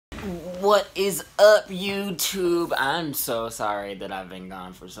What is up, YouTube? I'm so sorry that I've been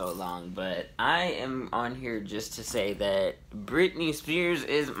gone for so long, but I am on here just to say that Britney Spears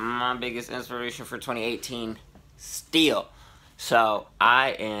is my biggest inspiration for 2018 still. So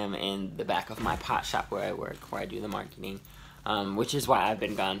I am in the back of my pot shop where I work, where I do the marketing, which is why I've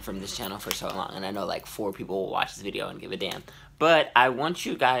been gone from this channel for so long. And I know like 4 people will watch this video and give a damn. But I want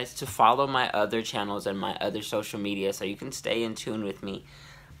you guys to follow my other channels and my other social media so you can stay in tune with me.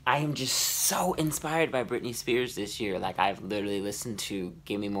 I am just so inspired by Britney Spears this year. Like, I've literally listened to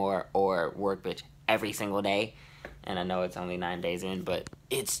Give Me More or Work Bitch every single day. And I know it's only 9 days in, but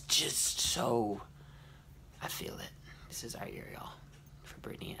it's just so... I feel it. This is our year, y'all. For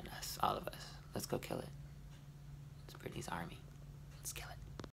Britney and us. All of us. Let's go kill it. It's Britney's army.